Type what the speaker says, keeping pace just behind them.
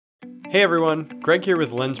Hey everyone, Greg here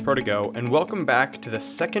with Lensprotogo, and welcome back to the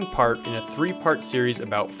second part in a three-part series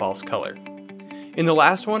about false color. In the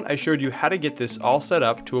last one, I showed you how to get this all set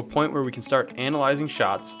up to a point where we can start analyzing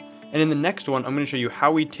shots, and in the next one, I'm going to show you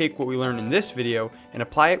how we take what we learned in this video and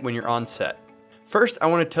apply it when you're on set. First, I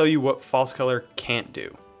want to tell you what false color can't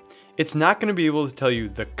do. It's not going to be able to tell you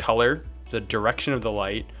the color, the direction of the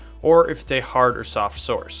light, or if it's a hard or soft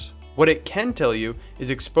source. What it can tell you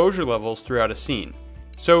is exposure levels throughout a scene.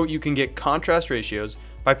 So you can get contrast ratios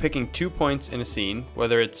by picking 2 points in a scene,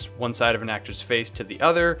 whether it's one side of an actor's face to the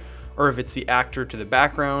other, or if it's the actor to the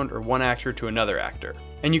background, or one actor to another actor.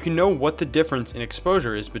 And you can know what the difference in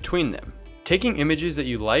exposure is between them. Taking images that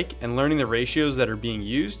you like and learning the ratios that are being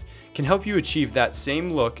used can help you achieve that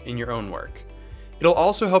same look in your own work. It'll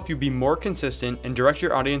also help you be more consistent and direct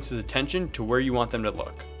your audience's attention to where you want them to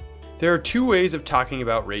look. There are two ways of talking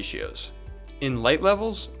about ratios: in light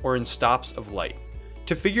levels or in stops of light.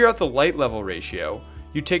 To figure out the light level ratio,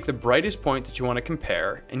 you take the brightest point that you want to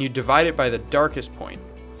compare and you divide it by the darkest point.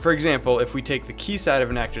 For example, if we take the key side of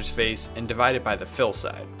an actor's face and divide it by the fill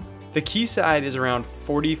side. The key side is around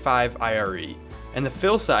 45 IRE and the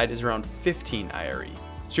fill side is around 15 IRE.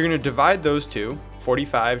 So you're going to divide those two,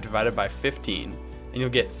 45 divided by 15, and you'll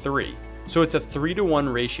get 3. So it's a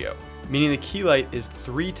 3-to-1 ratio, meaning the key light is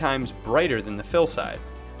 3 times brighter than the fill side.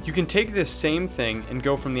 You can take this same thing and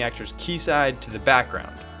go from the actor's key side to the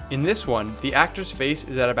background. In this one, the actor's face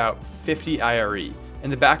is at about 50 IRE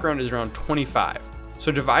and the background is around 25.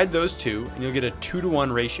 So divide those two and you'll get a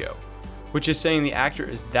 2-to-1 ratio, which is saying the actor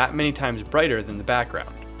is that many times brighter than the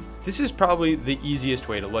background. This is probably the easiest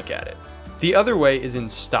way to look at it. The other way is in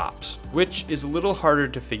stops, which is a little harder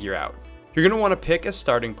to figure out. You're going to want to pick a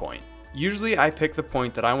starting point. Usually I pick the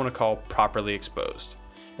point that I want to call properly exposed,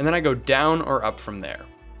 and then I go down or up from there.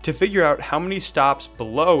 To figure out how many stops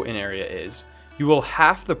below an area is, you will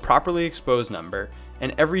half the properly exposed number,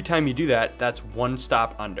 and every time you do that, that's 1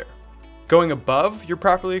 stop under. Going above your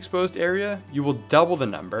properly exposed area, you will double the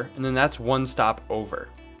number, and then that's 1 stop over.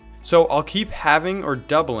 So I'll keep halving or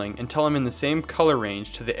doubling until I'm in the same color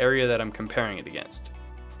range to the area that I'm comparing it against.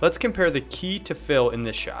 Let's compare the key to fill in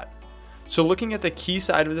this shot. So looking at the key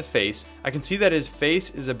side of the face, I can see that his face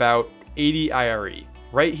is about 80 IRE,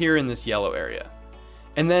 right here in this yellow area.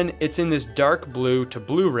 And then it's in this dark blue to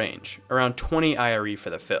blue range, around 20 IRE for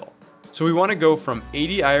the fill. So we want to go from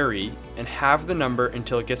 80 IRE and halve the number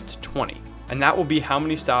until it gets to 20, and that will be how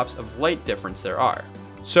many stops of light difference there are.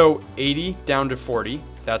 So 80 down to 40,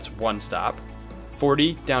 that's 1 stop.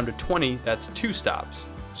 40 down to 20, that's 2 stops.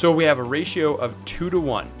 So we have a ratio of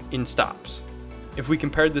 2-to-1 in stops. If we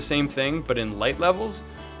compared the same thing but in light levels,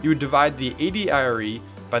 you would divide the 80 IRE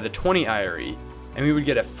by the 20 IRE, and we would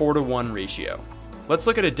get a 4-to-1 ratio. Let's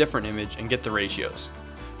look at a different image and get the ratios.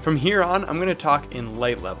 From here on, I'm going to talk in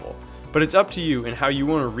light level, but it's up to you and how you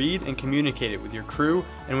want to read and communicate it with your crew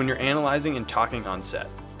and when you're analyzing and talking on set.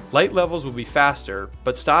 Light levels will be faster,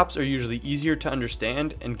 but stops are usually easier to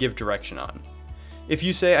understand and give direction on. If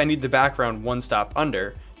you say I need the background 1 stop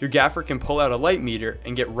under, your gaffer can pull out a light meter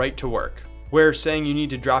and get right to work, where saying you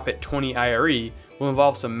need to drop it 20 IRE will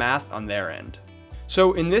involve some math on their end.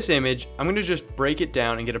 So in this image, I'm going to just break it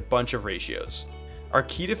down and get a bunch of ratios. Our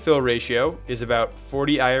key to fill ratio is about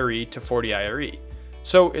 40 IRE to 40 IRE,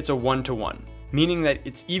 so it's a 1-to-1, meaning that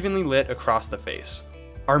it's evenly lit across the face.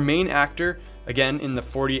 Our main actor, again in the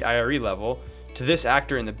 40 IRE level, to this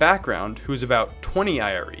actor in the background, who's about 20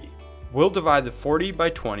 IRE. We'll divide the 40 by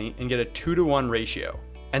 20 and get a 2-to-1 ratio.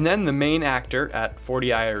 And then the main actor at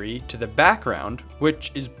 40 IRE to the background,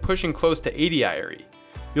 which is pushing close to 80 IRE.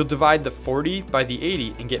 You'll divide the 40 by the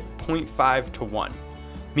 80 and get 0.5-to-1.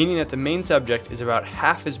 Meaning that the main subject is about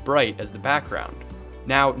half as bright as the background.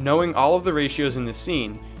 Now, knowing all of the ratios in this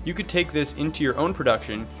scene, you could take this into your own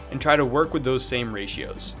production and try to work with those same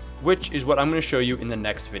ratios, which is what I'm going to show you in the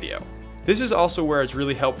next video. This is also where it's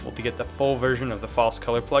really helpful to get the full version of the false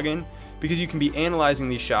color plugin, because you can be analyzing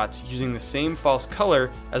these shots using the same false color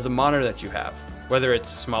as the monitor that you have, whether it's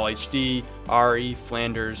Small HD, RE,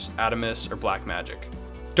 Flanders, Adamus, or Blackmagic.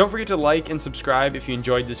 Don't forget to like and subscribe if you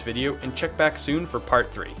enjoyed this video, and check back soon for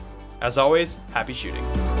part 3. As always, happy shooting.